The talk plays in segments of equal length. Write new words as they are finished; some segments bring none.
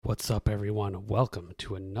What's up, everyone? Welcome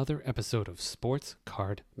to another episode of Sports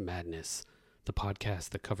Card Madness, the podcast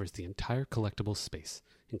that covers the entire collectible space,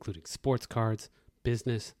 including sports cards,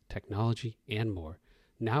 business, technology, and more.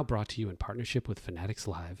 Now brought to you in partnership with Fanatics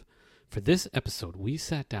Live. For this episode, we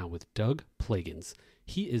sat down with Doug Plagans.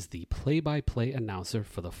 He is the play-by-play announcer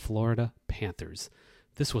for the Florida Panthers.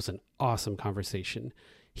 This was an awesome conversation.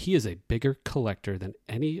 He is a bigger collector than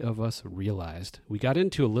any of us realized. We got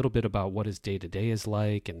into a little bit about what his day-to-day is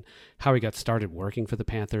like and how he got started working for the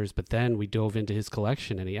Panthers, but then we dove into his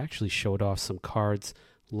collection and he actually showed off some cards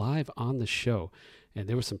live on the show, and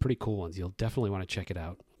there were some pretty cool ones. You'll definitely want to check it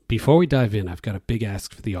out. Before we dive in, I've got a big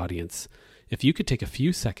ask for the audience. If you could take a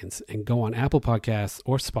few seconds and go on Apple Podcasts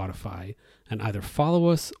or Spotify and either follow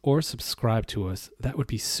us or subscribe to us, that would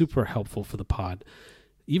be super helpful for the pod.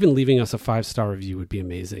 Even leaving us a 5-star review would be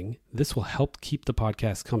amazing. This will help keep the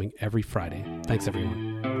podcast coming every Friday. Thanks,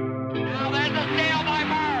 everyone. Now there's a steal by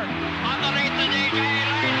Bird. Underneath the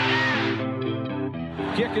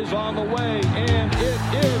DJ. Kick is on the way, and it is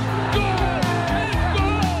good! It's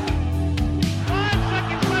good! 5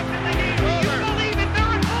 seconds left in the game. Do you believe in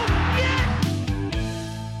miracles? Yes!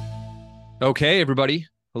 Okay, everybody.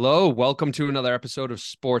 Hello. Welcome to another episode of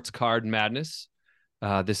Sports Card Madness.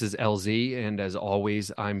 This is LZ, and as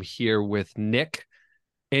always, I'm here with Nick.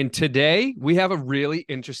 And today we have a really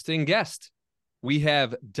interesting guest. We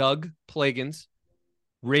have Doug Plagans,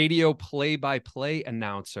 radio play-by-play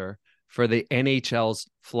announcer for the NHL's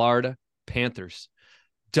Florida Panthers.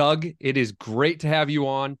 Doug, it is great to have you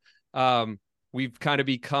on. We've kind of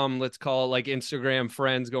become, let's call it like Instagram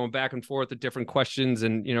friends, going back and forth with different questions.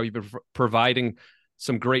 And, you know, you've been providing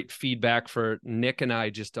some great feedback for Nick and I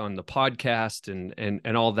just on the podcast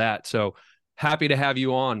and all that. So happy to have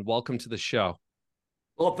you on. Welcome to the show.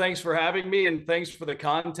 Well, thanks for having me, and thanks for the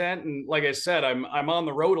content. And like I said, I'm on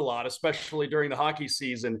the road a lot, especially during the hockey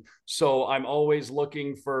season. So I'm always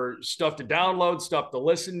looking for stuff to download, stuff to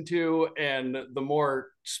listen to, and the more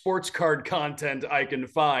sports card content I can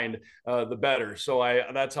find, the better. So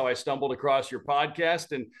that's how I stumbled across your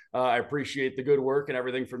podcast, and I appreciate the good work and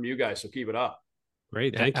everything from you guys. So keep it up.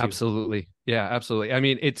 Great. Thank you. Absolutely. Yeah, absolutely. I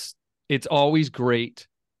mean, it's always great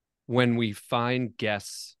when we find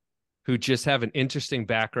guests who just have an interesting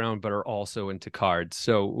background, but are also into cards.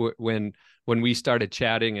 So when we started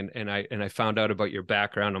chatting and I found out about your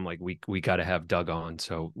background, I'm like, we got to have Doug on.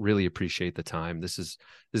 So really appreciate the time. This is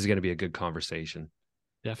going to be a good conversation.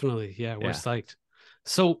 Definitely. Yeah, we're psyched.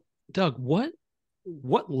 So, Doug, what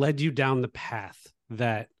led you down the path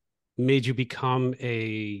that made you become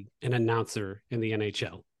an announcer in the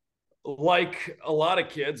NHL? Like a lot of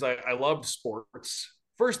kids, I loved sports.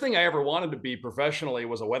 First thing I ever wanted to be professionally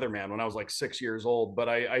was a weatherman when I was like 6 years old, but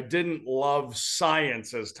I didn't love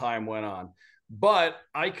science as time went on. But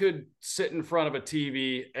I could sit in front of a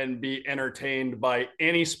TV and be entertained by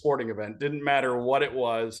any sporting event, didn't matter what it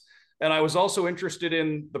was. And I was also interested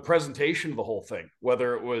in the presentation of the whole thing,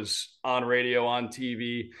 whether it was on radio, on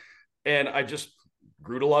TV. And I just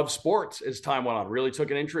grew to love sports as time went on, really took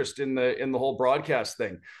an interest in the whole broadcast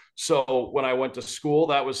thing. So when I went to school,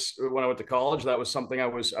 when I went to college, that was something I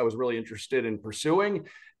was really interested in pursuing.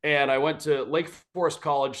 And I went to Lake Forest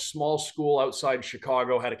College, small school outside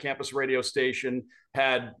Chicago, had a campus radio station,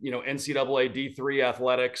 had, NCAA D3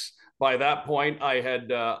 athletics. By that point, I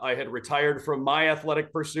had retired from my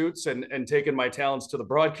athletic pursuits and taken my talents to the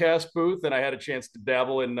broadcast booth, and I had a chance to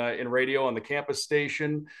dabble in radio on the campus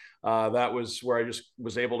station. That was where I just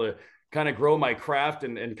was able to kind of grow my craft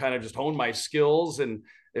and kind of just hone my skills. And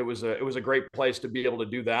it was a great place to be able to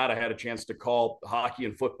do that. I had a chance to call hockey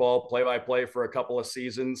and football play-by-play for a couple of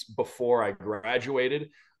seasons before I graduated.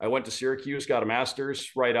 I went to Syracuse, got a master's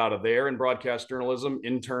right out of there in broadcast journalism,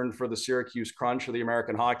 interned for the Syracuse Crunch of the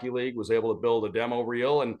American Hockey League, was able to build a demo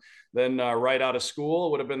reel. And then right out of school,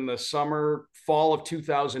 it would have been the fall of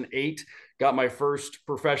 2008, got my first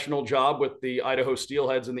professional job with the Idaho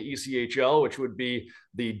Steelheads in the ECHL, which would be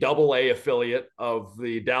the AA affiliate of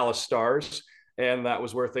the Dallas Stars. And that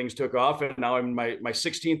was where things took off. And now I'm in my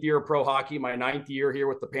 16th year of pro hockey, my 9th year here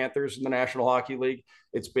with the Panthers in the National Hockey League.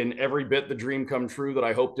 It's been every bit the dream come true that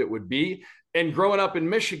I hoped it would be. And growing up in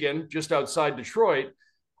Michigan, just outside Detroit,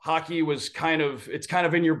 hockey was kind of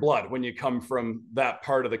in your blood when you come from that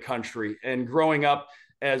part of the country. And growing up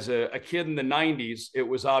as a kid in the 90s, it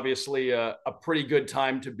was obviously a pretty good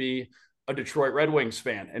time to be a Detroit Red Wings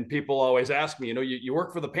fan. And people always ask me, you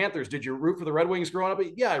work for the Panthers. Did you root for the Red Wings growing up?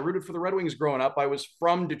 Yeah, I rooted for the Red Wings growing up. I was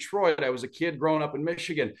from Detroit. I was a kid growing up in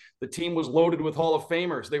Michigan. The team was loaded with Hall of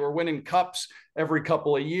Famers. They were winning cups every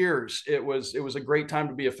couple of years. It was a great time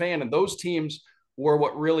to be a fan. And those teams were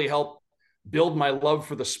what really helped build my love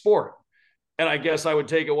for the sport. And I guess I would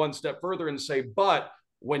take it one step further and say, but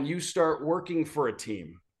when you start working for a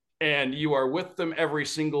team and you are with them every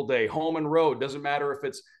single day, home and road, doesn't matter if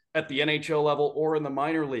it's at the NHL level or in the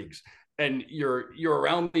minor leagues, and you're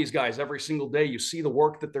around these guys every single day, you see the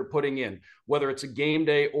work that they're putting in, whether it's a game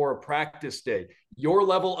day or a practice day, your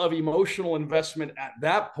level of emotional investment at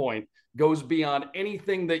that point goes beyond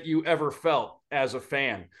anything that you ever felt as a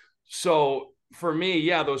fan. So for me,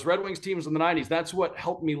 yeah, those Red Wings teams in the 90s, that's what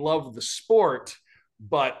helped me love the sport.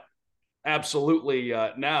 But absolutely,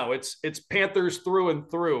 now it's Panthers through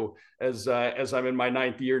and through, as I'm in my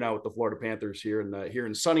 9th year now with the Florida Panthers here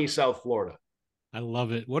in sunny South Florida. I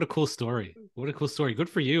love it. What a cool story. What a cool story. Good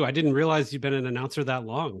for you. I didn't realize you've been an announcer that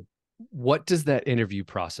long. What does that interview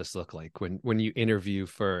process look like when you interview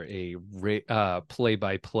for a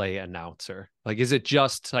play-by-play announcer? Like, is it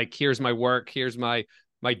just like, here's my work, here's my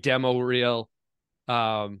demo reel?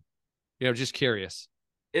 Just curious.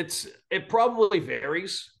 It probably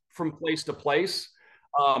varies from place to place.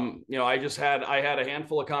 I had a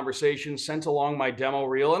handful of conversations, sent along my demo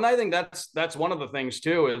reel, and I think that's one of the things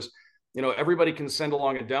too is, everybody can send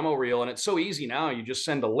along a demo reel, and it's so easy now. You just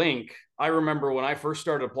send a link. I remember when I first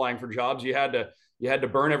started applying for jobs, you had to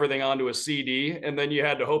burn everything onto a CD, and then you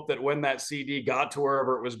had to hope that when that CD got to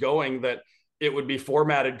wherever it was going, that it would be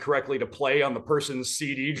formatted correctly to play on the person's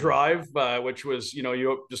CD drive, which was,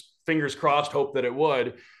 you just fingers crossed, hope that it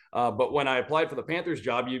would. But when I applied for the Panthers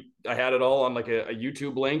job, I had it all on like a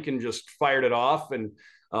YouTube link and just fired it off. And,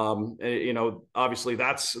 obviously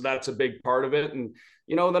that's a big part of it. And,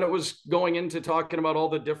 then it was going into talking about all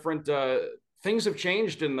the different things have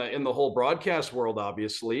changed in the whole broadcast world,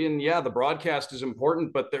 obviously. And yeah, the broadcast is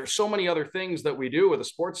important, but there's so many other things that we do with a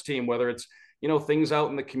sports team, whether it's, things out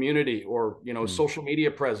in the community or, social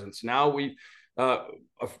media presence. Now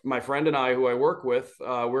my friend and I, who I work with,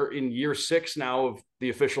 we're in year 6 now of the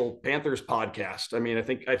official Panthers podcast. I mean,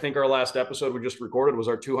 I think our last episode we just recorded was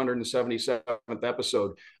our 277th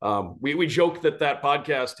episode. We joke that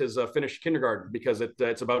podcast has finished kindergarten because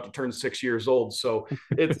it's about to turn 6 years old. So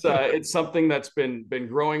it's something that's been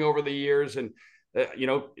growing over the years. And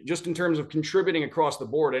just in terms of contributing across the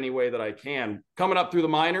board any way that I can. Coming up through the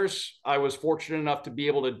minors, I was fortunate enough to be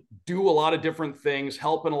able to do a lot of different things,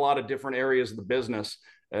 help in a lot of different areas of the business.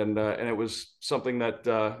 And it was something that,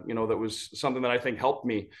 that was something that I think helped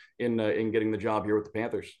me in getting the job here with the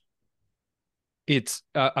Panthers.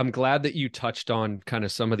 I'm glad that you touched on kind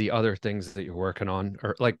of some of the other things that you're working on,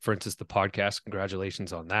 or like, for instance, the podcast.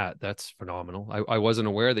 Congratulations on that. That's phenomenal. I wasn't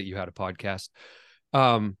aware that you had a podcast.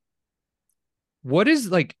 What is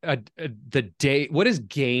like the day? What does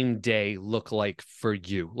game day look like for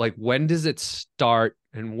you? Like, when does it start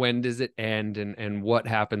and when does it end, and what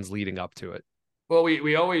happens leading up to it? Well,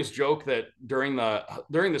 we always joke that during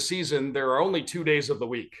the season, there are only 2 days of the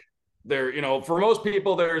week. There, for most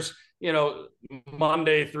people, there's,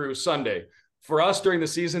 Monday through Sunday. For us during the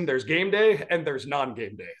season, there's game day and there's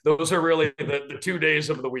non-game day. Those are really the 2 days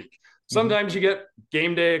of the week. Sometimes you get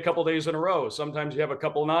game day a couple days in a row. Sometimes you have a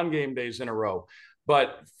couple non-game days in a row.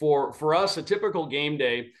 But for us, a typical game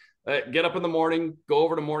day, get up in the morning, go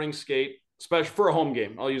over to morning skate, especially for a home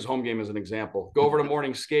game. I'll use home game as an example. Go over to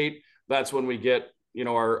morning skate. That's when we get,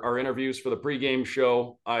 our interviews for the pregame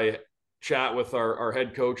show. I chat with our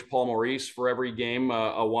head coach, Paul Maurice, for every game,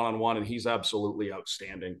 a one-on-one, and he's absolutely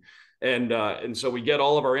outstanding. And so we get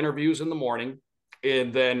all of our interviews in the morning.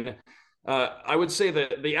 And then I would say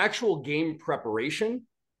that the actual game preparation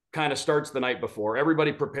kind of starts the night before.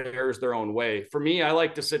 Everybody prepares their own way. For me, I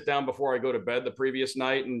like to sit down before I go to bed the previous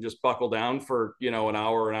night and just buckle down for, an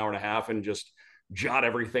hour and a half and just jot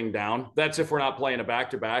everything down. That's if we're not playing a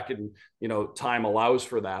back-to-back and, time allows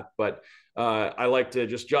for that. But I like to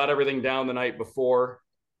just jot everything down the night before.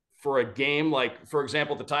 For a game, like, for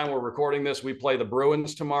example, at the time we're recording this, we play the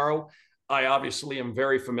Bruins tomorrow. I obviously am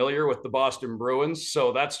very familiar with the Boston Bruins,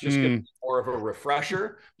 so that's just more of a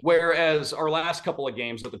refresher. Whereas our last couple of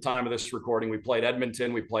games at the time of this recording, we played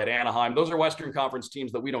Edmonton, we played Anaheim. Those are Western Conference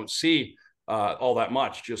teams that we don't see all that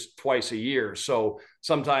much, just twice a year. So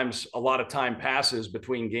sometimes a lot of time passes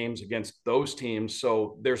between games against those teams.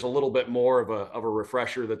 So there's a little bit more of a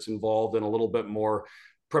refresher that's involved and a little bit more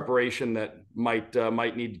preparation that might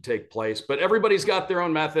need to take place. But everybody's got their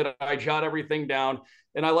own method. I jot everything down.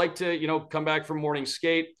 And I like to, come back from morning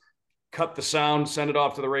skate, cut the sound, send it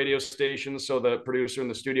off to the radio station so the producer in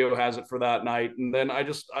the studio has it for that night. And then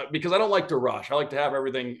because I don't like to rush, I like to have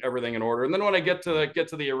everything in order. And then when I get to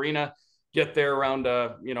the arena, get there around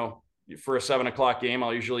for a 7 o'clock game,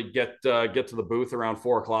 I'll usually get to the booth around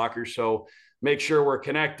 4 o'clock or so. Make sure we're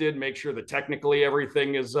connected. Make sure that technically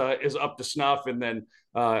everything is up to snuff, and then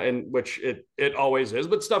and which it always is.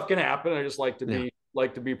 But stuff can happen. I just like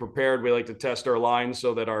to be prepared. We like to test our lines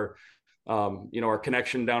so that our our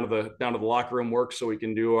connection down to the locker room works, so we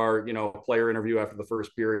can do our player interview after the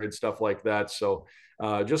first period, stuff like that. So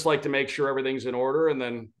just like to make sure everything's in order, and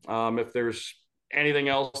then if there's anything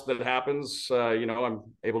else that happens, I'm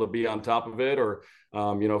able to be on top of it, or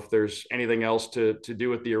if there's anything else to do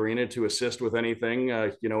with the arena to assist with anything,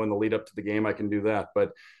 in the lead up to the game, I can do that.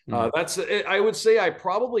 But that's it. I would say I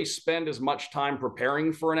probably spend as much time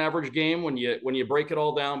preparing for an average game when you break it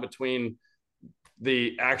all down between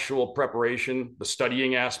the actual preparation, the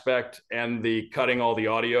studying aspect, and the cutting all the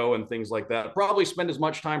audio and things like that. Probably spend as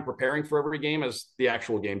much time preparing for every game as the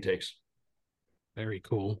actual game takes. Very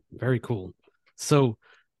cool. Very cool. So,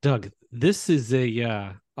 Doug, this is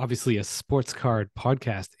obviously a sports card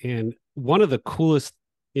podcast, and one of the coolest,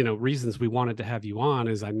 reasons we wanted to have you on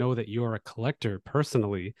is I know that you're a collector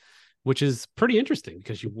personally, which is pretty interesting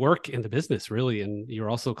because you work in the business really, and you're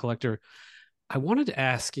also a collector. I wanted to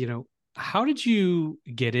ask, how did you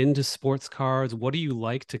get into sports cards? What do you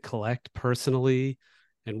like to collect personally?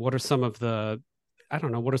 And what are some of the,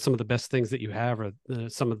 what are some of the best things that you have, or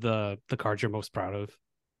some of the cards you're most proud of?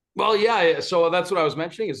 Well, yeah. So that's what I was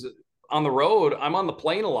mentioning is on the road, I'm on the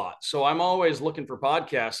plane a lot. So I'm always looking for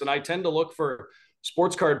podcasts, and I tend to look for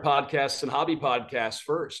sports card podcasts and hobby podcasts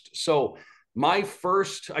first. So I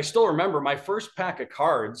still remember my first pack of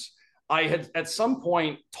cards. I had at some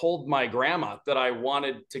point told my grandma that I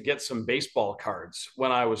wanted to get some baseball cards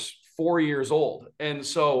when I was 4 years old. And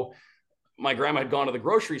so my grandma had gone to the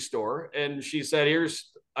grocery store, and she said,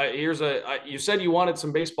 you said you wanted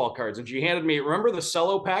some baseball cards. And she handed me, remember the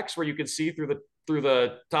cello packs where you could see through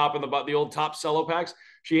the top and the old top cello packs?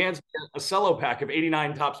 She hands me a cello pack of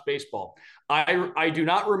 89 Topps baseball. I do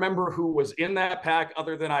not remember who was in that pack,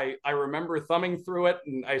 other than I remember thumbing through it,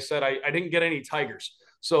 and I said I didn't get any Tigers.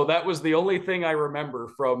 So that was the only thing I remember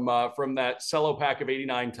from that cello pack of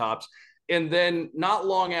 89 Topps. And then not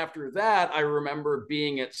long after that, I remember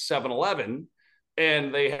being at 7-Eleven,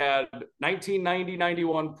 and they had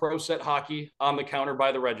 1990-91 Pro Set Hockey on the counter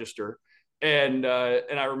by the register. And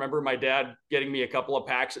I remember my dad getting me a couple of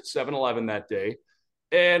packs at 7-Eleven that day.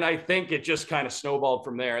 And I think it just kind of snowballed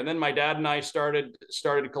from there. And then my dad and I started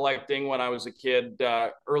collecting when I was a kid,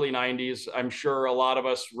 early 90s. I'm sure a lot of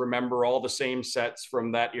us remember all the same sets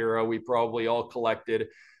from that era. We probably all collected.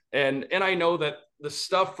 And I know that the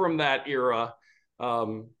stuff from that era,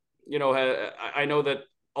 I know that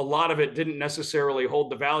a lot of it didn't necessarily hold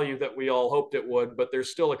the value that we all hoped it would, but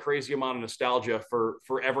there's still a crazy amount of nostalgia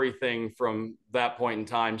for everything from that point in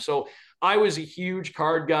time. So I was a huge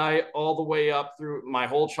card guy all the way up through my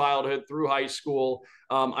whole childhood, through high school.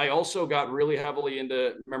 I also got really heavily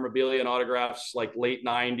into memorabilia and autographs, like late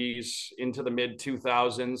 90s into the mid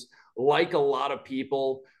 2000s. Like a lot of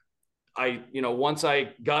people, once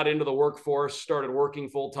I got into the workforce, started working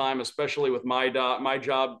full time, especially with my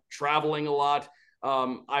job, traveling a lot.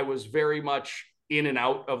 I was very much in and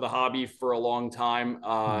out of the hobby for a long time,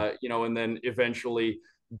 and then eventually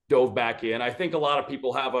dove back in. I think a lot of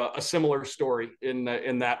people have a similar story in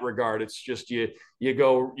that regard. It's just you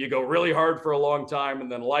go really hard for a long time,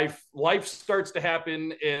 and then life starts to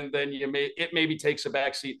happen, and then it maybe takes a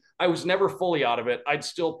backseat. I was never fully out of it. I'd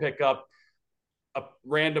still pick up a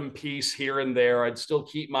random piece here and there. I'd still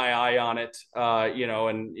keep my eye on it,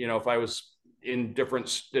 if I was in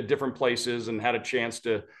different places and had a chance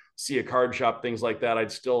to see a card shop, things like that,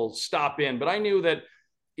 I'd still stop in. But I knew that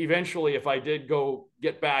eventually, if I did go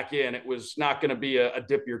get back in, it was not going to be a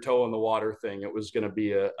dip your toe in the water thing. It was going to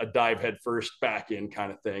be a dive head first back in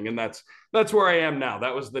kind of thing. And that's where I am now.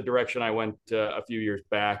 That was the direction I went a few years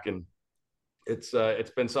back. And it's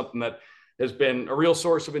been something that has been a real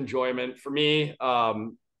source of enjoyment for me. I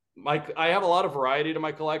have a lot of variety to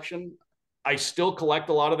my collection. I still collect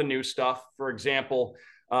a lot of the new stuff. For example,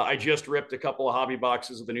 I just ripped a couple of hobby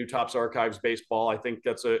boxes of the new Topps Archives baseball. I think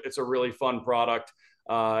it's a really fun product.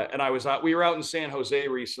 And we were out in San Jose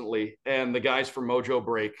recently, and the guys from Mojo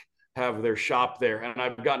Break have their shop there. And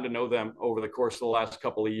I've gotten to know them over the course of the last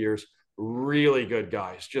couple of years. Really good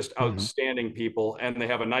guys, just outstanding people. And they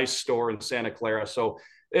have a nice store in Santa Clara. So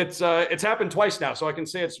it's happened twice now. So I can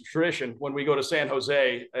say it's a tradition when we go to San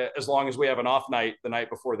Jose, as long as we have an off night the night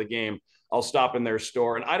before the game, I'll stop in their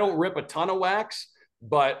store. And I don't rip a ton of wax,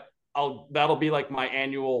 but that'll be like my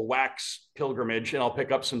annual wax pilgrimage, and I'll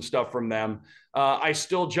pick up some stuff from them. I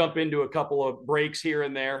still jump into a couple of breaks here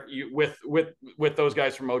and there with those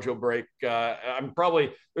guys from Mojo Break.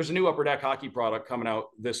 There's a new Upper Deck hockey product coming out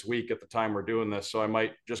this week at the time we're doing this, so I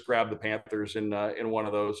might just grab the Panthers in one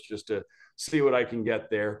of those just to see what I can get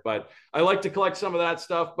there. But I like to collect some of that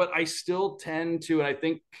stuff, but I still tend to, and I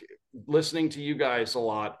think listening to you guys a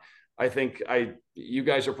lot, I think you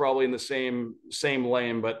guys are probably in the same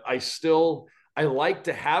lane, but I like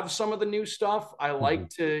to have some of the new stuff. I like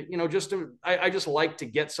to, I just like to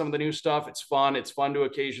get some of the new stuff. It's fun. It's fun to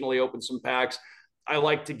occasionally open some packs. I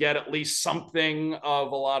like to get at least something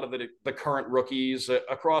of a lot of the current rookies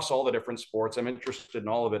across all the different sports. I'm interested in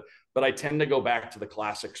all of it, but I tend to go back to the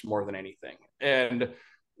classics more than anything. And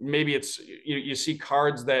maybe it's, you see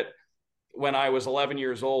cards that, when I was 11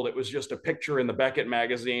 years old, it was just a picture in the Beckett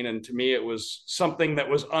magazine. And to me, it was something that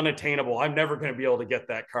was unattainable. I'm never going to be able to get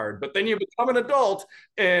that card. But then you become an adult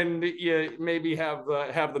and you maybe have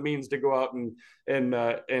the means to go out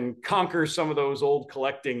and conquer some of those old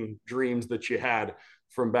collecting dreams that you had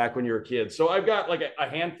from back when you were a kid. So I've got like a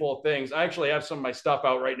handful of things. I actually have some of my stuff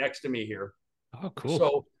out right next to me here. Oh, cool.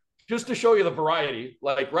 So just to show you the variety,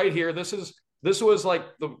 like right here, this was like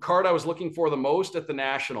the card I was looking for the most at the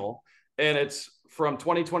National. And it's from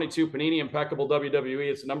 2022 Panini Impeccable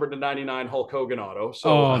WWE. It's numbered to 99 Hulk Hogan auto.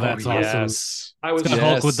 So that's awesome. Yes. I was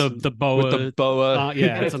Hulk with the boa. With the boa.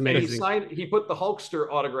 Yeah, it's amazing. He put the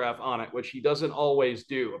Hulkster autograph on it, which he doesn't always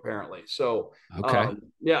do apparently. So okay.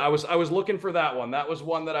 I was looking for that one. That was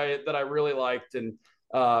one that I really liked, and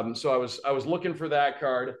so I was looking for that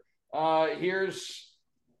card.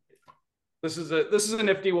 This is a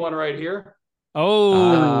nifty one right here.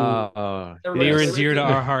 Oh, near and dear to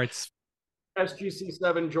our hearts.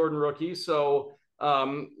 SGC7 Jordan rookie. So,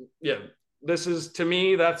 this is, to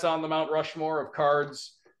me, that's on the Mount Rushmore of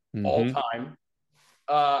cards all time.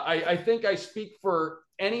 I think I speak for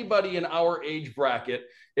anybody in our age bracket.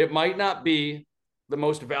 It might not be the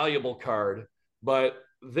most valuable card, but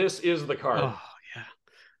this is the card. Oh, yeah.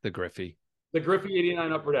 The Griffey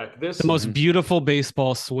 89 Upper Deck. The most beautiful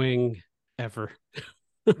baseball swing ever.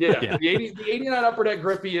 Yeah. The 89 Upper Deck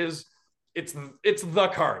Griffey it's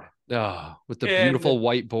the card. Oh, with the beautiful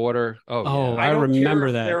white border. Oh, I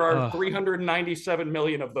remember that. There are 397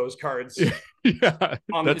 million of those cards. Yeah,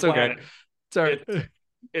 that's okay. Sorry.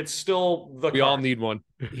 It's still the we card. all need one.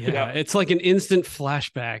 Yeah, it's like an instant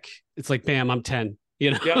flashback. It's like, bam, I'm 10.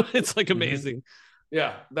 It's like amazing.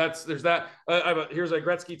 Yeah, there's that. Here's a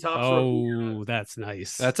Gretzky Topps. Oh, that's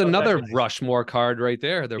nice. That's another Rushmore card right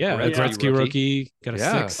there. The Gretzky rookie got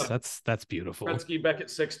a 6. That's beautiful. Gretzky Beckett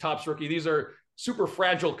 6 Topps rookie. These are super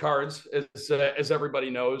fragile cards, as everybody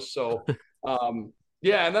knows. So, and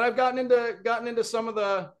then I've gotten into some of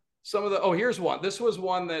the. Oh, here's one. This was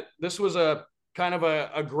a kind of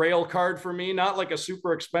a grail card for me. Not like a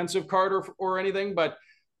super expensive card or anything, but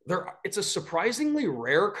it's a surprisingly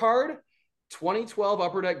rare card. 2012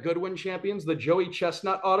 Upper Deck Goodwin champions, the Joey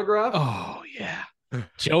Chestnut autograph. Oh yeah,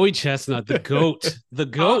 Joey Chestnut, the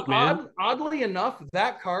goat, man. Oddly enough,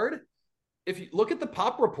 that card, if you look at the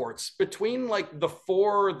pop reports between like the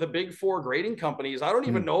big four grading companies, I don't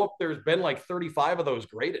even know if there's been like 35 of those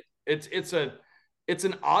graded. It's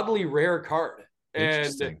an oddly rare card,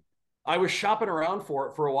 and I was shopping around for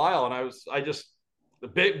it for a while, and I just. The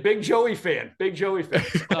big Joey fan.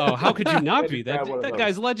 Oh, how could you not be? That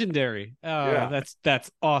guy's legendary.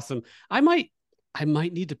 That's awesome. I might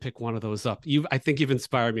need to pick one of those up. I think you've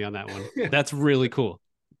inspired me on that one. That's really cool.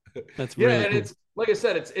 That's really cool. It's like I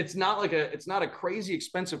said, it's not a crazy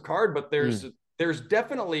expensive card, but there's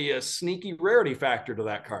definitely a sneaky rarity factor to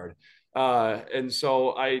that card. And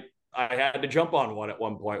so I had to jump on one at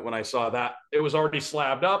one point when I saw that it was already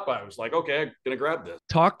slabbed up. I was like, okay, I'm gonna grab this.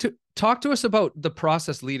 Talk to us about the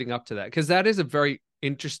process leading up to that, because that is a very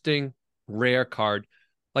interesting, rare card.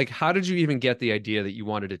 Like, how did you even get the idea that you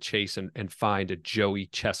wanted to chase and find a Joey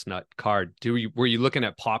Chestnut card? Were you looking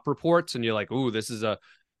at pop reports and you're like, ooh, this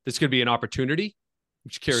could be an opportunity? I'm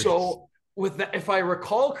just curious. So with that, if I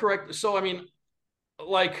recall correct, so I mean,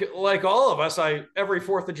 like all of us, every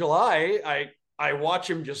 4th of July, I watch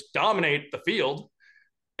him just dominate the field.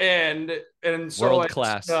 And so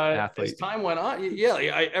world-class athlete. As time went on,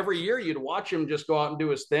 every year you'd watch him just go out and do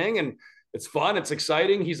his thing, and it's fun, it's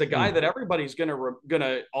exciting. He's a guy that everybody's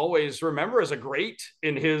gonna always remember as a great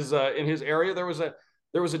in his area. There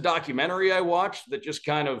was a documentary I watched that just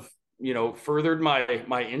kind of furthered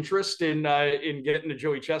my interest in getting a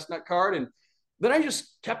Joey Chestnut card, and then I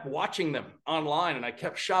just kept watching them online, and I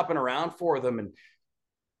kept shopping around for them, and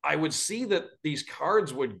I would see that these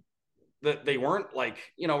cards would that they weren't like,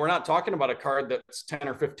 we're not talking about a card that's 10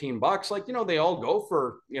 or $15. Like, they all go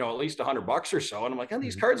for, at least $100 or so. And I'm like, oh,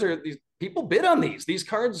 these cards these people bid on these. These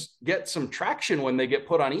cards get some traction when they get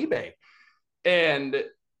put on eBay. And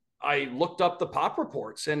I looked up the pop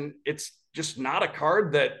reports, and it's just not a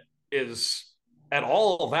card that is at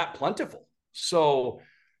all that plentiful. So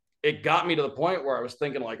it got me to the point where I was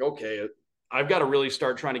thinking like, okay, I've got to really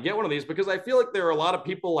start trying to get one of these, because I feel like there are a lot of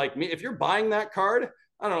people like me. If you're buying that card,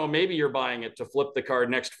 I don't know, maybe you're buying it to flip the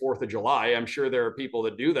card next 4th of July. I'm sure there are people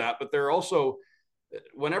that do that, but there are also,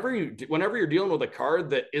 whenever you're dealing with a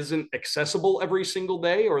card that isn't accessible every single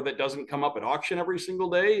day, or that doesn't come up at auction every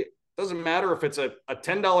single day, doesn't matter if it's a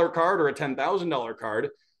 $10 card or a $10,000 card,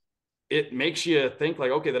 it makes you think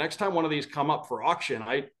like, okay, the next time one of these come up for auction,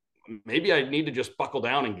 maybe I need to just buckle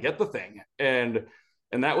down and get the thing. And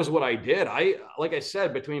that was what I did. Like I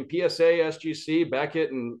said, between PSA, SGC,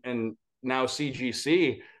 Beckett, and now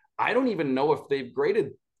CGC, I don't even know if they've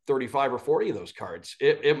graded 35 or 40 of those cards.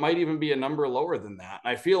 It might even be a number lower than that.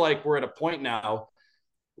 And I feel like we're at a point now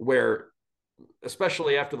where,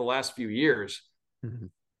 especially after the last few years,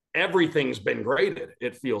 everything's been graded.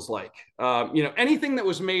 It feels like, anything that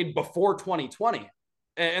was made before 2020.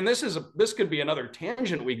 And this could be another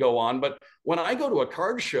tangent we go on, but when I go to a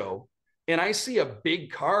card show and I see a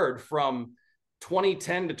big card from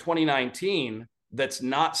 2010 to 2019 that's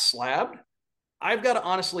not slabbed, I've got to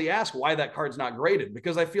honestly ask why that card's not graded,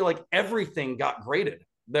 because I feel like everything got graded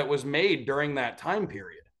that was made during that time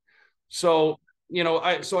period. So,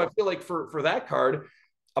 I feel like for that card,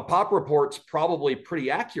 a pop report's probably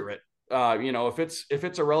pretty accurate. If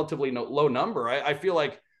it's a relatively low number, I feel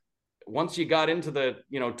like once you got into the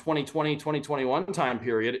 2020 2021 time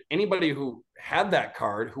period, anybody who had that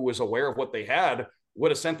card, who was aware of what they had, would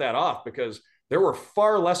have sent that off, because there were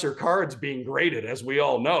far lesser cards being graded, as we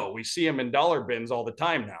all know. We see them in dollar bins all the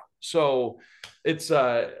time now. So it's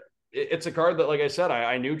a card that, like I said,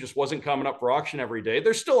 I knew just wasn't coming up for auction every day.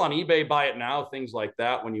 They're still on eBay, buy it now, things like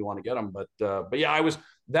that when you want to get them. But yeah,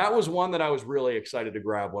 that was one that I was really excited to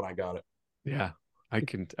grab when I got it. Yeah, I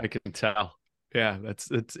can tell. Yeah, it's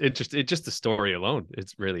interesting. It's just the story alone.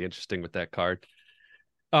 It's really interesting with that card.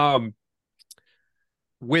 So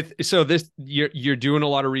this, you're doing a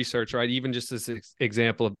lot of research, right? Even just this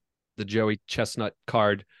example of the Joey Chestnut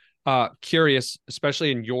card. Curious,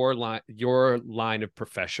 especially in your line of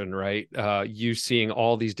profession, right? You seeing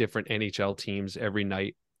all these different NHL teams every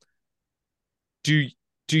night.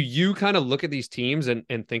 Do you kind of look at these teams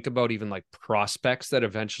and think about even like prospects that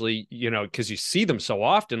eventually, because you see them so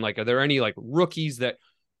often, like, are there any like rookies that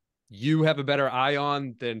you have a better eye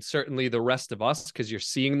on than certainly the rest of us, because you're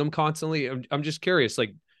seeing them constantly? I'm just curious,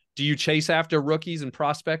 like, do you chase after rookies and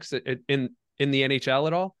prospects in the NHL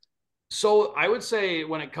at all? So I would say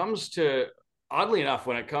oddly enough,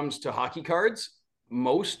 when it comes to hockey cards,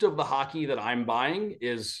 most of the hockey that I'm buying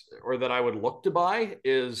or that I would look to buy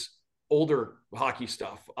is older hockey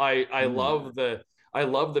stuff. I love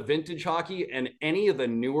the vintage hockey, and any of the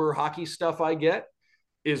newer hockey stuff I get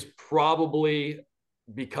is probably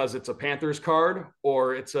because it's a Panthers card,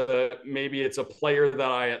 or maybe it's a player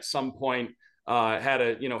that I at some point had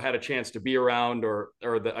a chance to be around, or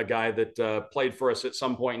a guy that played for us at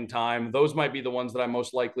some point in time. Those might be the ones that I'm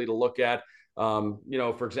most likely to look at.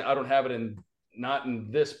 For example, I don't have it not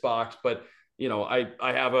in this box, but I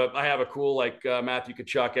have a cool like Matthew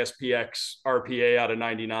Tkachuk SPX RPA out of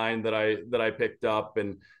 99 that I picked up,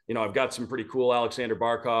 and I've got some pretty cool Alexander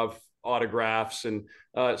Barkov autographs and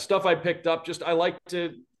stuff I picked up.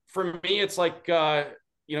 For me, it's like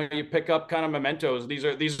you pick up kind of mementos. These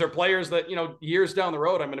are players that years down the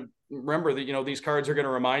road I'm going to remember that these cards are going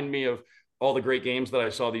to remind me of all the great games that I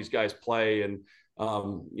saw these guys play, and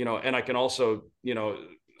and I can also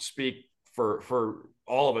speak for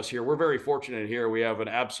all of us here. We're very fortunate here. We have an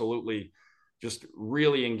absolutely just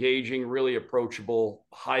really engaging, really approachable,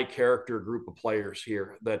 high character group of players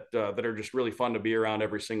here that are just really fun to be around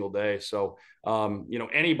every single day. So,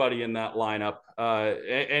 anybody in that lineup,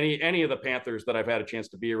 any of the Panthers that I've had a chance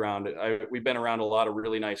to be around, we've been around a lot of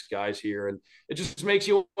really nice guys here, and it just makes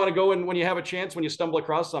you want to go, and when you have a chance, when you stumble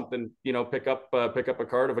across something, pick up a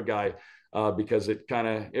card of a guy. Because it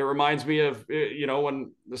reminds me of,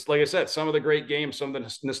 when this, like I said, some of the great games, some of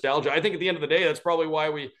the nostalgia. I think at the end of the day, that's probably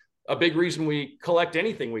why a big reason we collect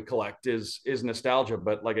anything we collect is nostalgia.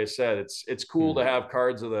 But like I said, it's cool to have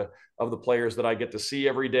cards of the players that I get to see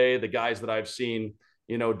every day, the guys that I've seen,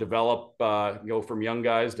 develop, from young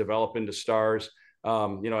guys, develop into stars. I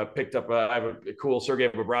have a cool Sergei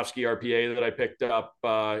Bobrovsky RPA that I picked up,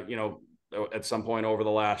 at some point over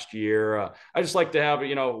the last year. I just like to have,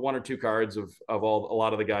 one or two cards of a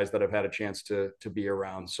lot of the guys that I've had a chance to be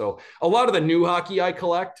around. So a lot of the new hockey I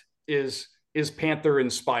collect is Panther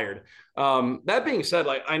inspired. That being said,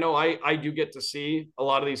 like, I know I do get to see a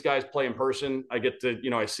lot of these guys play in person. I get to,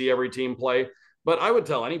 I see every team play, but I would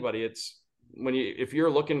tell anybody, it's if you're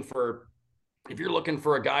looking for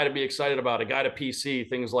a guy to be excited about, a guy to PC,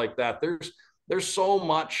 things like that, there's so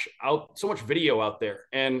much video out there.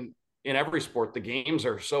 And in every sport, the games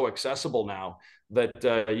are so accessible now that,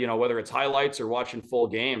 whether it's highlights or watching full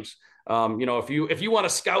games, if you want to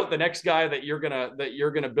scout the next guy that you're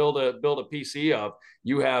gonna build a PC of,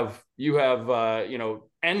 you have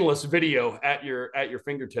endless video at your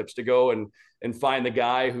fingertips to go and find the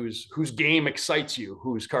guy whose game excites you,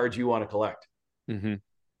 whose cards you want to collect. Mm-hmm.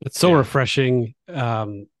 It's so refreshing.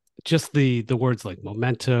 Just the words like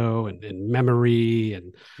memento and memory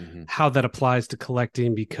and how that applies to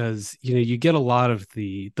collecting, because you get a lot of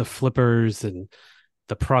the flippers and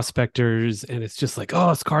the prospectors, and it's just like, oh,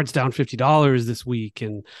 his card's down $50 this week,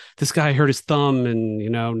 and this guy hurt his thumb, and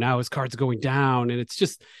now his card's going down, and it's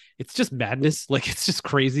just madness. Like, it's just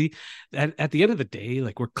crazy. At the end of the day,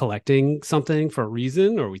 like, we're collecting something for a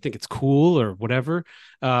reason, or we think it's cool or whatever.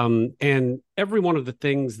 And every one of the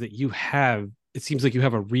things that you have, it seems like you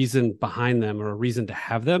have a reason behind them, or a reason to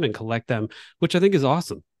have them and collect them, which I think is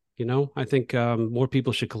awesome. I think more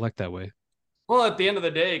people should collect that way. Well, at the end of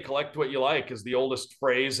the day, collect what you like is the oldest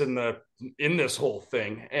phrase in this whole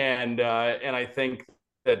thing. And I think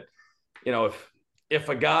that, if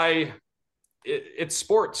a guy, it's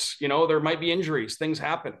sports, there might be injuries, things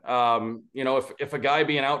happen. If a guy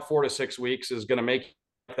being out 4 to 6 weeks is going to make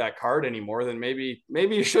that card anymore, then maybe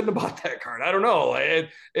you shouldn't have bought that card. I don't know. At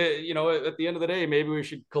the end of the day, maybe we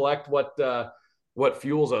should collect what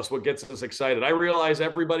fuels us, what gets us excited. I realize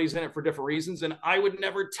everybody's in it for different reasons, and I would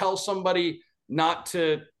never tell somebody not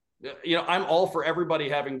to, I'm all for everybody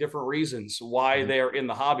having different reasons why they're in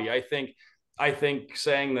the hobby. I think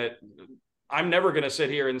saying that, I'm never going to sit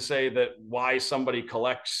here and say that why somebody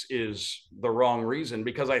collects is the wrong reason,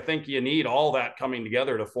 because I think you need all that coming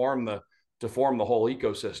together to form the whole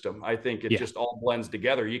ecosystem. I think it just all blends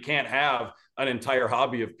together. You can't have an entire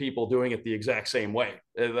hobby of people doing it the exact same way.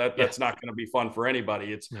 That's not going to be fun for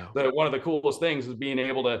anybody. It's one of the coolest things is being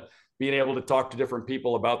able to talk to different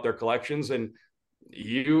people about their collections. And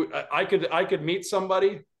I could meet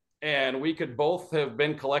somebody, and we could both have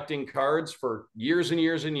been collecting cards for years and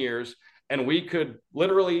years and years, and we could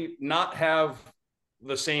literally not have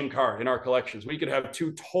the same card in our collections. We could have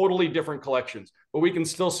two totally different collections, but we can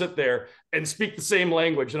still sit there and speak the same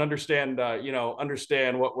language and understand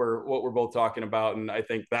what we're both talking about. And I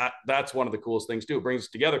think that's one of the coolest things too. It brings us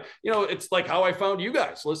together. It's like how I found you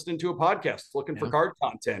guys listening to a podcast, looking for card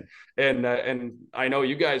content. And I know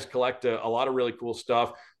you guys collect a lot of really cool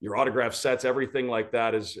stuff. Your autograph sets, everything like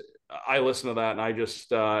that I listen to that, and I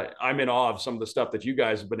just, I'm in awe of some of the stuff that you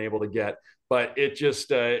guys have been able to get. But it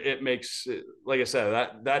just, it makes, like I said,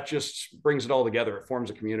 that just brings it all together. It forms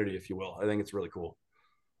a community, if you will. I think it's really cool.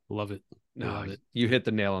 Love it. No, you hit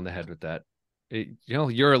the nail on the head with that.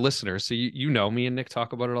 You're a listener, so you know me and Nick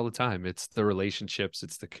talk about it all the time. It's the relationships,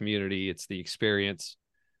 it's the community, it's the experience.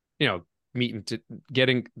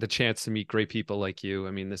 Getting the chance to meet great people like you.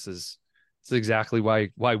 I mean, it's exactly why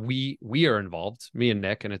we are involved, me and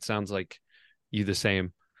Nick, and it sounds like you the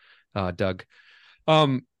same, Doug.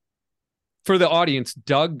 For the audience,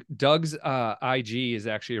 Doug's IG is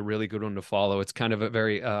actually a really good one to follow. It's kind of a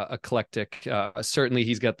very eclectic. Certainly,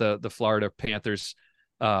 he's got the Florida Panthers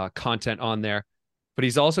content on there, but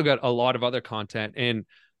he's also got a lot of other content. And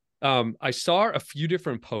I saw a few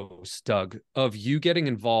different posts, Doug, of you getting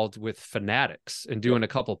involved with Fanatics and doing a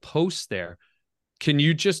couple posts there. Can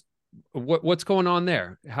you just what's going on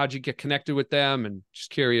there? How'd you get connected with them? And just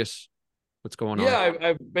curious what's going on.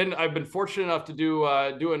 Yeah, I've been fortunate enough to do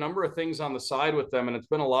a number of things on the side with them, and it's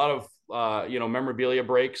been a lot of memorabilia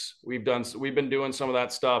breaks. We've been doing some of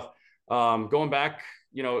that stuff going back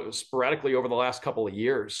sporadically over the last couple of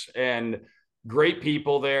years, and great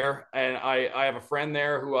people there. And I have a friend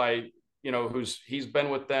there who he's been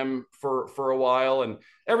with them for a while, and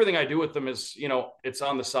everything I do with them is, it's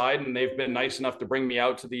on the side, and they've been nice enough to bring me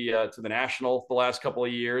out to the National the last couple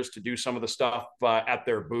of years to do some of the stuff at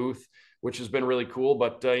their booth, which has been really cool.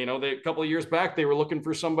 But a couple of years back, they were looking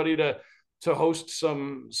for somebody to host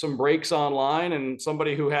some breaks online, and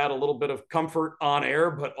somebody who had a little bit of comfort on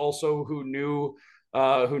air, but also who knew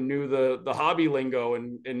who knew the hobby lingo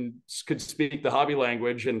and could speak the hobby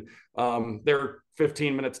language. And they're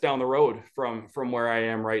 15 minutes down the road from where I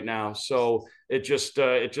am right now. So it just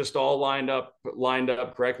all lined up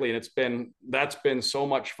correctly. And that's been so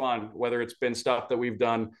much fun, whether it's been stuff that we've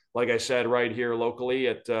done, like I said, right here locally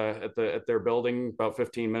at their building about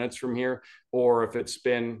 15 minutes from here, or if it's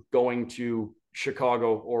been going to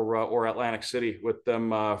Chicago or Atlantic City with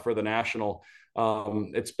them for the national.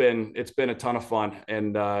 It's been a ton of fun.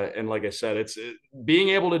 And like I said, being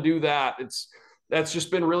able to do that. That's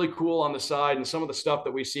just been really cool on the side. And some of the stuff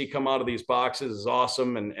that we see come out of these boxes is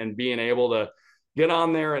awesome. And being able to get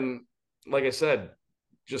on there and, like I said,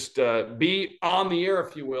 just be on the air,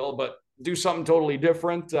 if you will, but do something totally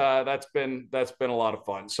different. That's been a lot of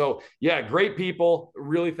fun. So yeah, great people.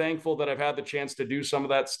 Really thankful that I've had the chance to do some of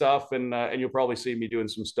that stuff, and you'll probably see me doing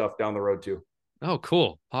some stuff down the road too. Oh,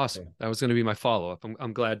 cool. Awesome. That was going to be my follow-up.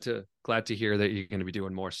 I'm glad to hear that you're going to be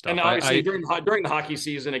doing more stuff. And obviously during the hockey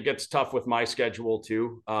season, it gets tough with my schedule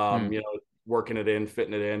too. Working it in,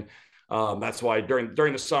 fitting it in. That's why during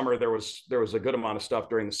the summer, there was a good amount of stuff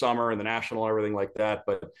during the summer and the national, everything like that.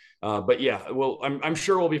 But yeah, I'm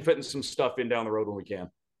sure we'll be fitting some stuff in down the road when we can.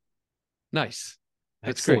 Nice.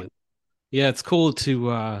 That's Excellent. great. Yeah, it's cool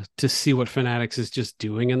to see what Fanatics is just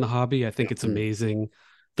doing in the hobby. I think it's amazing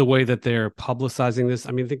the way that they're publicizing this.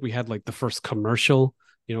 I mean, I think we had like the first commercial,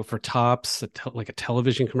 for Topps, like a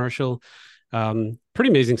television commercial. Pretty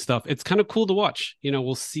amazing stuff. It's kind of cool to watch.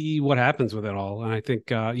 We'll see what happens with it all. And I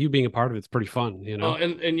think you being a part of it's pretty fun.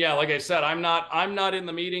 And yeah, like I said, I'm not in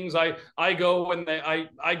the meetings. I go when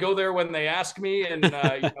I go there when they ask me, and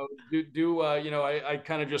I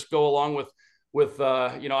kind of just go along with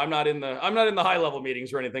I'm not in the high level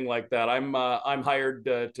meetings or anything like that. I'm hired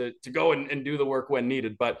to go and do the work when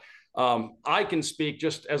needed. But I can speak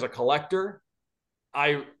just as a collector.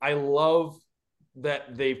 I love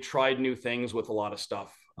that they've tried new things with a lot of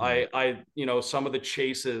stuff. I some of the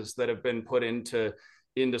chases that have been put into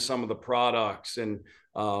some of the products, and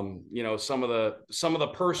some of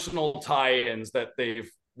the personal tie-ins that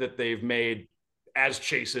they've made as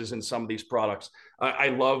chases in some of these products. I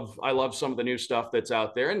love some of the new stuff that's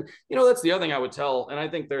out there. And that's the other thing I would tell, and I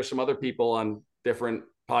think there's some other people on different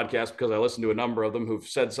podcasts, because I listen to a number of them, who've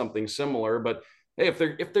said something similar. But hey,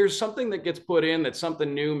 if there's something that gets put in that's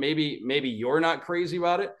something new, maybe you're not crazy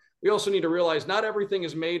about it. We also need to realize not everything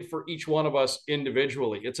is made for each one of us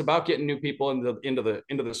individually. It's about getting new people into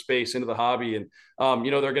the space, into the hobby. And there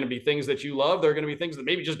are going to be things that you love. There are going to be things that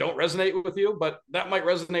maybe just don't resonate with you, but that might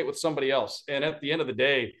resonate with somebody else. And at the end of the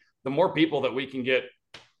day, the more people that we can get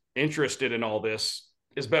interested in all this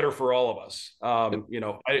is better for all of us. I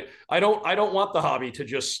don't want the hobby to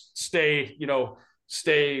just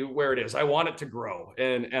stay where it is. I want it to grow.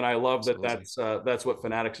 And I love that's what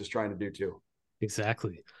Fanatics is trying to do too.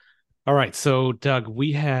 Exactly. All right. So Doug,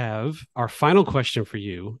 we have our final question for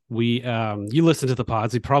you. You listen to the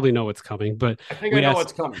pods, you probably know what's coming, but I think I know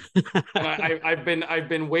what's coming. And I've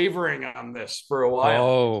been wavering on this for a while.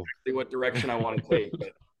 Oh, exactly what direction I want to take.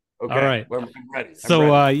 But okay. All right. I'm ready.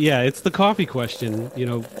 It's the coffee question.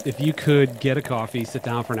 If you could get a coffee, sit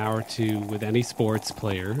down for an hour or two with any sports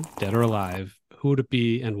player, dead or alive, who would it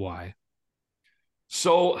be and why?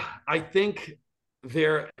 So I think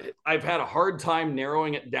I've had a hard time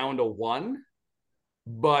narrowing it down to one,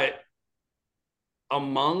 but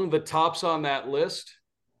among the tops on that list,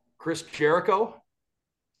 Chris Jericho.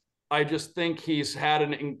 I just think he's had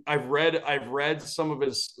I've read one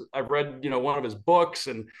of his books,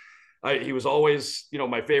 and he was always,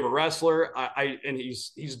 my favorite wrestler. And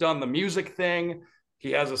he's done the music thing.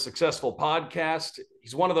 He has a successful podcast.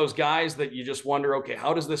 He's one of those guys that you just wonder, okay,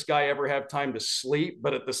 how does this guy ever have time to sleep?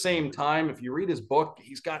 But at the same time, if you read his book,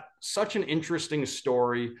 he's got such an interesting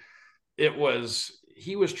story.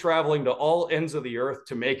 He was traveling to all ends of the earth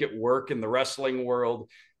to make it work in the wrestling world,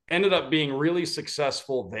 ended up being really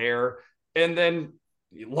successful there. And then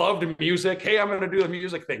he loved music. Hey, I'm going to do the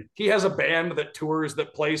music thing. He has a band that tours,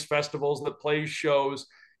 that plays festivals, that plays shows.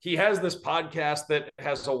 He has this podcast that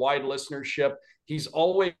has a wide listenership. He's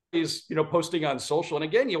always, posting on social. And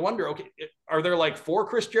again, you wonder, okay, are there like 4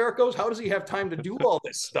 Chris Jerichos? How does he have time to do all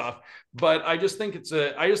this stuff? But I just think it's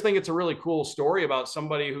a really cool story about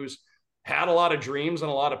somebody who's had a lot of dreams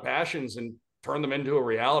and a lot of passions and turned them into a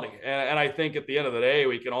reality. And I think at the end of the day,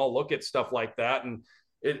 we can all look at stuff like that, and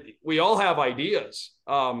we all have ideas.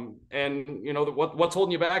 What's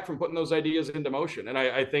holding you back from putting those ideas into motion? And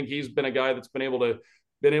I think he's been a guy that's been able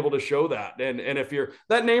to show that. And if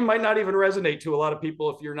that name might not even resonate to a lot of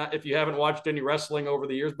people if you haven't watched any wrestling over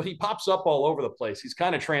the years, but he pops up all over the place. He's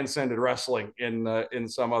kind of transcended wrestling in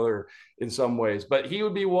some ways, but he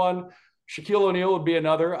would be one. Shaquille O'Neal would be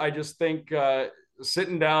another. I just think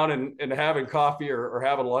sitting down and having coffee or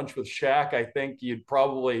having lunch with Shaq, I think you'd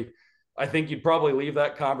probably leave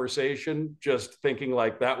that conversation just thinking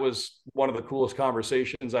like that was one of the coolest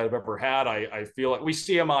conversations I've ever had. I feel like we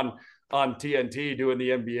see him on TNT doing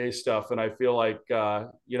the NBA stuff, and I feel like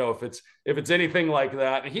if it's anything like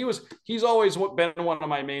that, and he's always been one of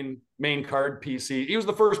my main card PC. He was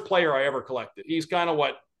the first player I ever collected. He's kind of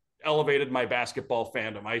what elevated my basketball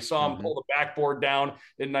fandom. I saw him pull the backboard down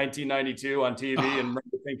in 1992 on TV and remember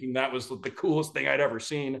thinking that was the coolest thing I'd ever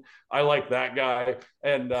seen. I like that guy.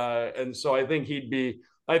 And so I think he'd be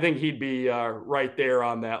right there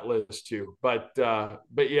on that list too. But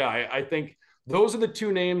yeah, I think those are the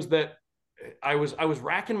two names that I was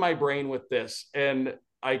racking my brain with this, and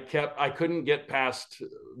I couldn't get past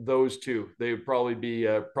those two. They would probably be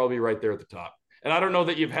right there at the top. And I don't know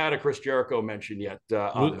that you've had a Chris Jericho mention yet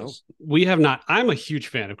on this. We have not. I'm a huge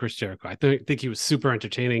fan of Chris Jericho. I think he was super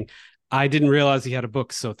entertaining. I didn't realize he had a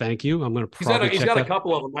book, so thank you. I'm going to probably He's got a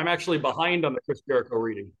couple of them. I'm actually behind on the Chris Jericho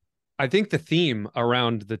reading. I think the theme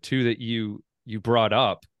around the two that you brought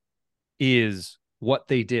up is what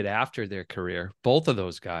they did after their career. Both of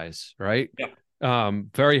those guys, right? Yeah.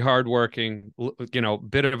 Very hardworking,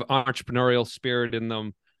 bit of entrepreneurial spirit in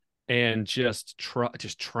them. And just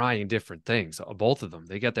trying different things. Both of them,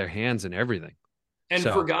 they get their hands in everything. And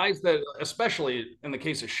for guys that, especially in the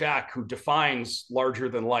case of Shaq, who defines larger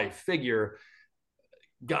than life figure,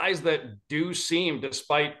 guys that do seem,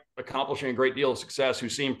 despite accomplishing a great deal of success, who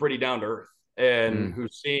seem pretty down to earth and who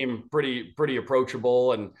seem pretty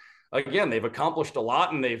approachable. And again, they've accomplished a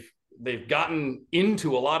lot, and they've gotten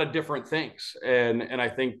into a lot of different things. And I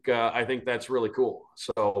think that's really cool.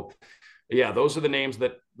 So yeah, those are the names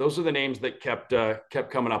that kept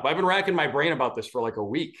coming up. I've been racking my brain about this for like a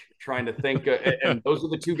week, trying to think, and those are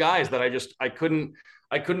the two guys that I couldn't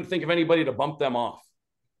think of anybody to bump them off.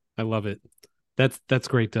 I love it. That's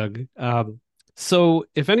great, Doug. So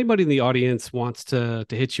if anybody in the audience wants to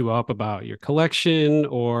hit you up about your collection,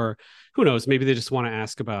 or who knows, maybe they just want to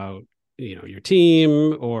ask about your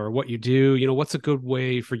team or what you do, what's a good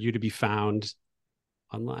way for you to be found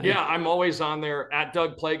online? Yeah, I'm always on there at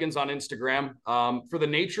Doug Plagans on Instagram. For the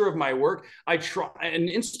nature of my work, and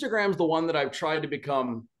Instagram's the one that I've tried to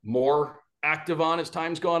become more active on as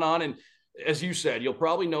time's gone on. And as you said, you'll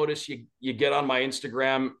probably notice you get on my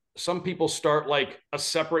Instagram. Some people start like a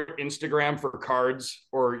separate Instagram for cards,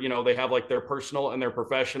 or they have like their personal and their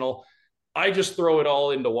professional. I just throw it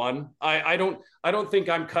all into one. I don't think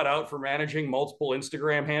I'm cut out for managing multiple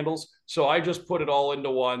Instagram handles. So I just put it all into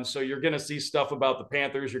one. So you're going to see stuff about the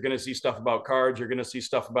Panthers. You're going to see stuff about cards. You're going to see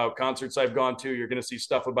stuff about concerts I've gone to. You're going to see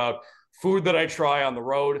stuff about food that I try on the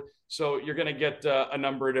road. So you're going to get a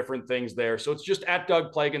number of different things there. So it's just at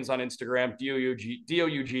Doug Plagans on Instagram,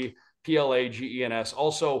 DOUGPLAGENS.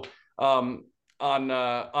 Also,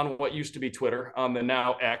 on what used to be Twitter, on the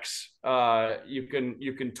now X, you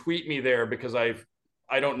can tweet me there, because I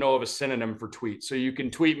don't know of a synonym for tweet. So you can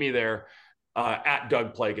tweet me there at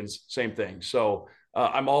Doug Plagans, same thing. So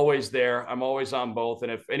I'm always there. I'm always on both.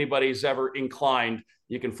 And if anybody's ever inclined,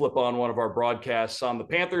 you can flip on one of our broadcasts on the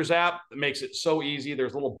Panthers app. It makes it so easy.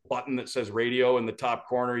 There's a little button that says radio in the top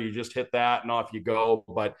corner. You just hit that and off you go.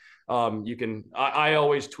 But I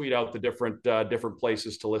always tweet out the different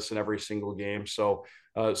places to listen every single game. So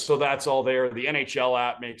that's all there. The NHL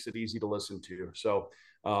app makes it easy to listen to. So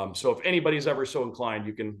if anybody's ever so inclined,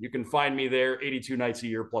 you can find me there 82 nights a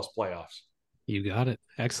year plus playoffs. You got it.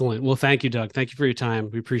 Excellent. Well, thank you, Doug. Thank you for your time.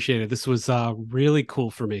 We appreciate it. This was really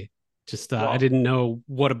cool for me. Just I didn't know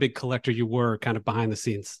what a big collector you were, kind of behind the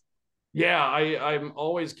scenes. Yeah, I'm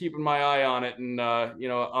always keeping my eye on it, and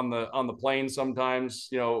on the plane sometimes,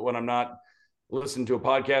 when I'm not listening to a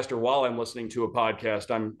podcast, or while I'm listening to a podcast,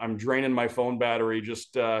 I'm draining my phone battery,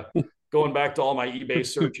 just going back to all my eBay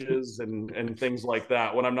searches and things like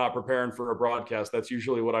that. When I'm not preparing for a broadcast, that's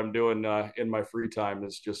usually what I'm doing in my free time,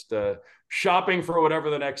 is just shopping for whatever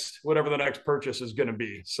the next purchase is going to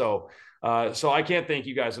be. So I can't thank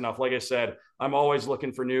you guys enough. Like I said, I'm always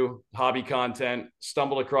looking for new hobby content,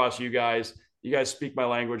 stumbled across you guys. You guys speak my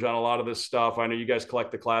language on a lot of this stuff. I know you guys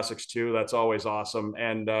collect the classics too. That's always awesome.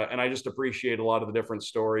 And I just appreciate a lot of the different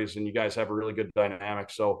stories, and you guys have a really good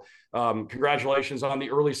dynamic. So congratulations on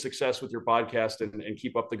the early success with your podcast, and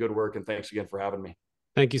keep up the good work. And thanks again for having me.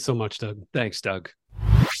 Thank you so much, Doug. Thanks, Doug.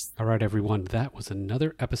 All right, everyone. That was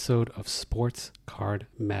another episode of Sports Card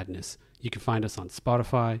Madness. You can find us on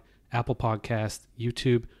Spotify, Apple Podcasts,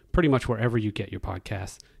 YouTube, pretty much wherever you get your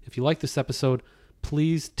podcasts. If you like this episode,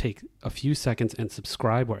 please take a few seconds and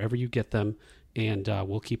subscribe wherever you get them, and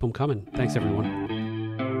we'll keep them coming. Thanks, everyone.